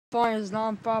Foreigners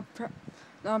non-profit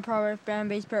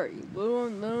fan-based parody. Little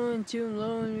and Two and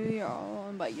Little and Louie are all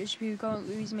owned by Yoshi Called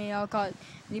Louie's Main Alcott,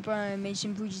 Nippon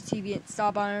Animation, Fuji TV, and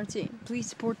Stop on Entertainment. Please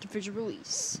support the visual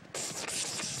release.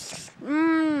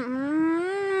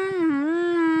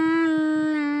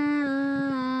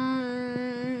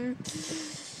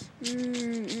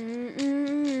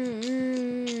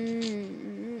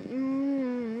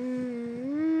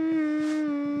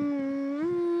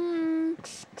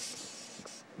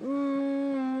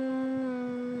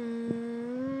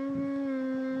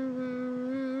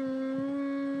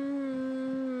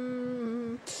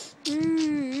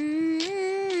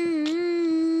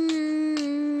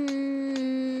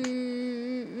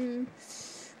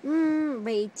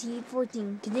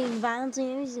 T14 containing violence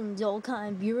and adult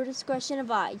content. Viewer discretion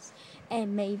advised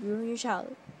and may ruin your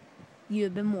childhood. You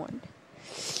have been warned.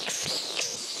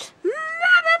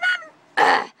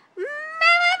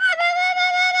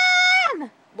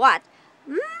 What?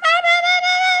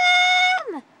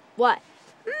 What?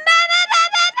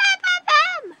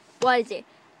 What is it?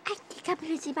 I think I'm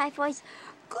losing my voice.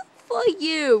 Good for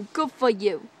you. Good for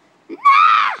you.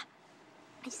 Nah!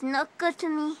 It's not good for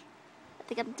me. I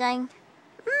think I'm dying.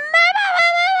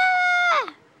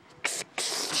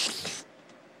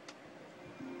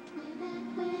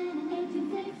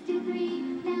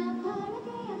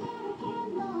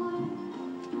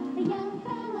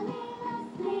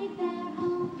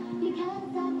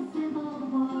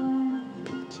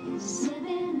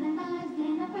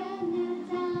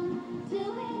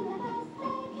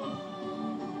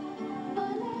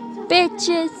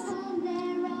 Bitches.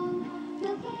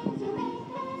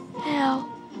 Hell.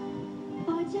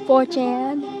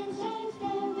 4chan.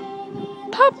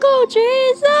 Pop culture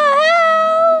is a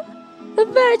hell. The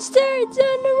vegetarians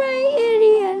and the right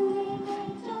idiot.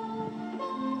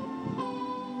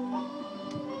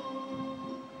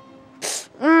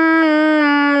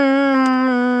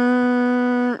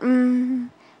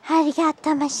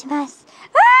 Arigatou gozaimasu.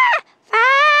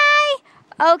 Bye.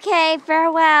 Okay,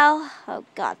 farewell. Oh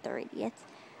God, they're idiots.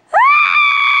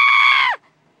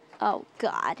 Oh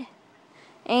God.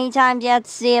 Anytime you have to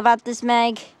say about this,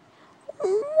 Meg?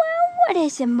 Well, what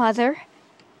is it, Mother?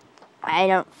 I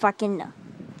don't fucking know.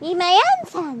 Be my own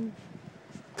son.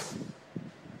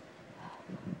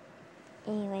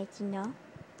 Anyway, you know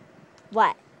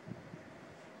what?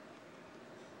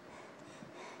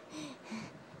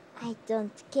 I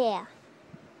don't care.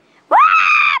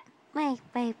 Wait,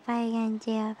 what are you gonna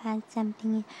do about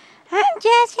something? I'm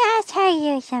just gonna tell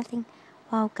you something.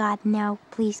 Oh God, no,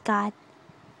 please God.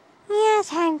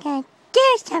 Yes, I'm gonna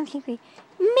do something for you.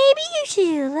 Maybe you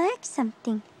should like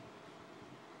something.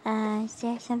 Is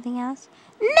there something else?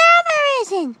 No, there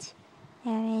isn't.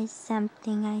 There is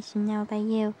something I should know about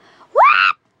you.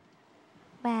 What?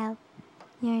 Well,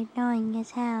 you're annoying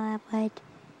as hell, but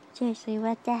seriously,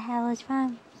 what the hell is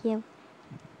wrong with you?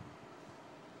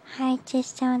 I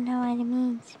just don't know what it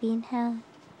means to be in hell.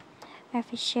 Or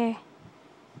for sure.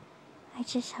 I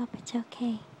just hope it's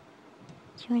okay.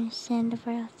 To understand the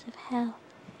worlds of hell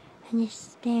and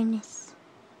despairiness.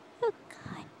 Oh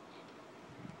God.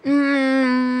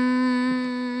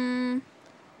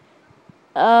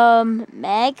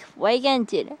 Meg, what are you gonna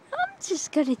do? I'm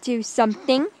just gonna do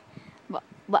something.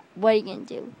 What are you gonna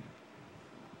do?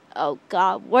 Oh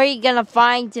God, what are you gonna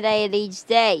find today at each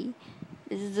day?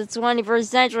 This is the 21st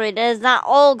century. That is not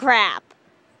old crap.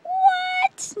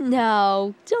 What?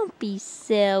 No, don't be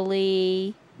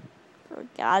silly. For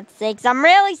God's sakes, I'm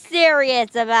really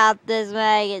serious about this,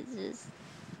 Meg. It's just...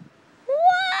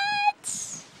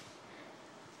 What?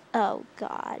 Oh,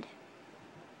 God.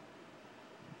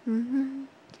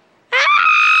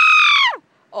 Ah!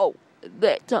 Oh,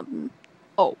 that's something.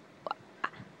 Oh.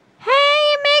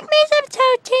 Hey, make me some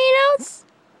Totinos.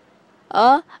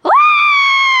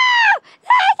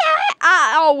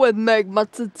 I always make my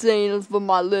Totinos for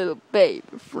my little baby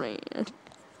friend.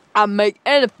 I make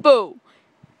any food.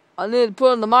 I need to put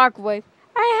it in the microwave.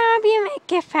 I hope you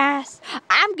make it fast.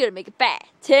 I'm gonna make it fast.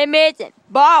 10 minutes and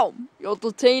boom! Your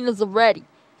Totinos are ready.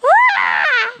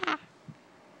 Ah!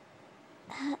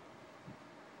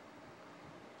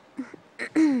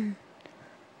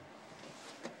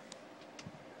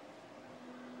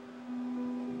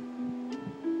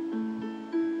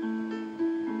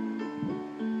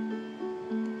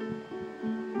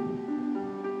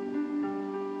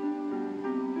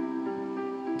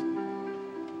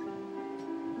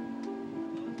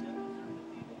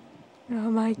 Oh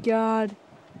my God.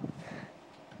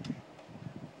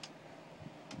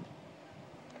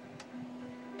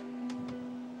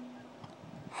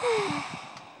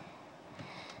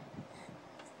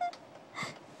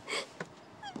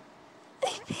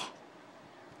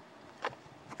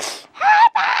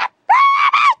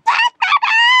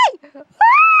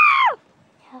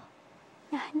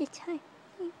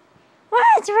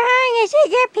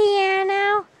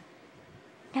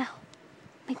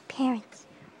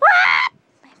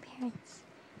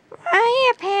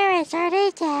 Yes, are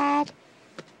they dead?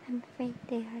 I'm afraid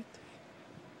they are dead.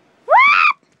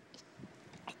 What?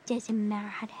 It doesn't matter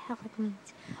how the hell it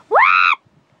means. What?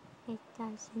 It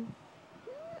doesn't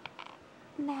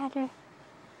matter.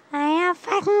 I don't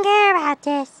fucking care about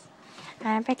this.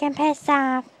 I'm freaking pissed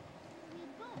off.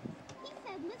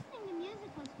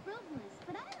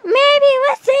 Maybe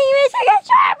listening to music is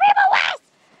driving people west!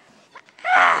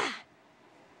 Ah!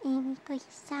 Amy, please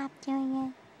stop doing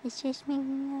it. It's just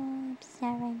making me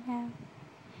upset right now.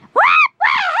 What? What the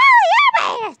hell are you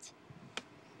doing it?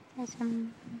 There's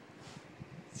some...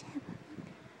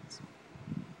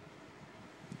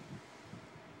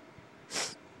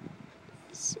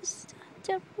 It's just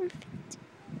not perfect.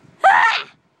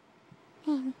 Ah!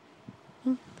 Amy,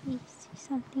 please do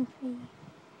something for you.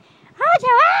 I'll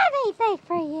do anything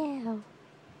for you.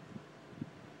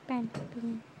 Brent will be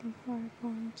anything horrible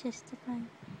and justifying.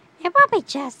 It won't be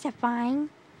justifying.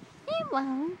 It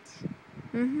won't.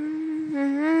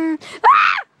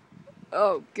 Ah!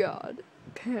 Oh God,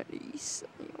 panties.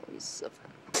 I always suffer.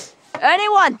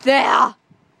 Anyone there?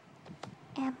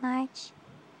 At March.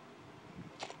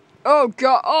 Oh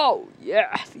God. Oh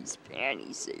yeah, these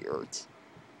panties are yours.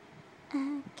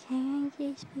 Okay, I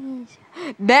guess please.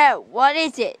 No, what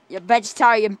is it? You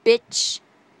vegetarian bitch.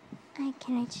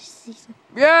 Can I just see some?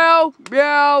 Meow,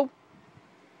 meow.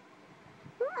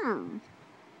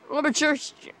 Let me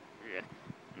just...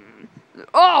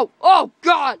 Oh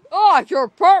God. Oh, you're a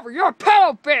pervert. You're a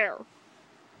pedo bear.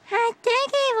 I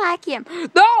think I like him.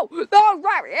 No,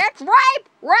 right. It's rape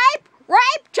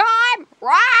time.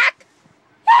 Rock.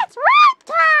 It's rape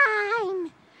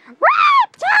time.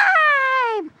 Rape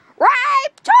time.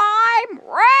 Rape time!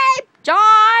 Rape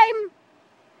time!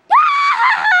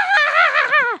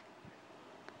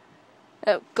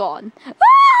 Oh, God.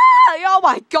 Oh,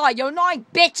 my God, you annoying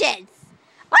bitches!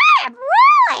 I am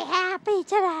really happy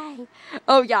today.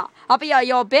 Oh, yeah. Happy are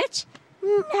you a bitch?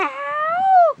 No,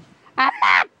 I'm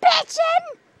not bitching.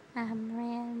 I'm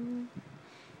really...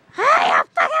 I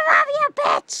fucking love you,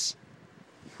 bitch.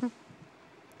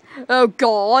 Oh, God,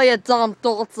 all your dumb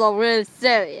thoughts are really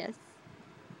serious.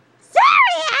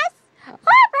 Serious?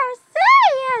 Hyper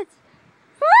serious!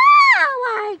 Oh,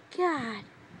 my God.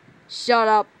 Shut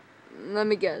up. Let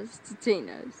me guess.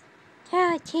 Totino's.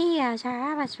 Tortillas are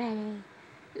almost ready.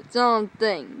 It's on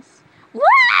things. What?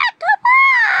 Come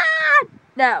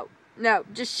on! No,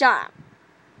 just shut up.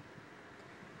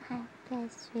 I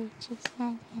guess we just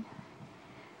can't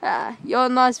You're a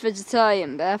nice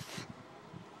vegetarian, Beth.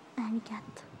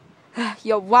 Arigato.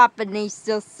 Your Japanese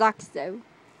still sucks, though.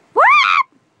 What?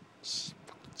 Shh,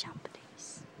 fucking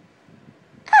Japanese.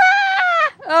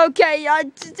 Ah! Okay,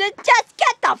 just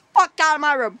get the fuck out of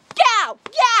my room. Get out!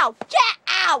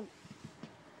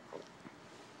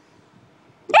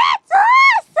 It's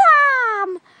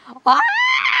awesome! Oh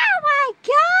my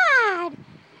God!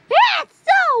 It's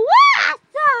so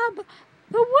awesome!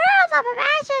 The world of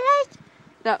imagination!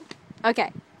 No,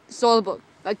 okay, saw the book.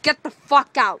 Now get the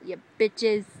fuck out, you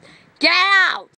bitches. Get out!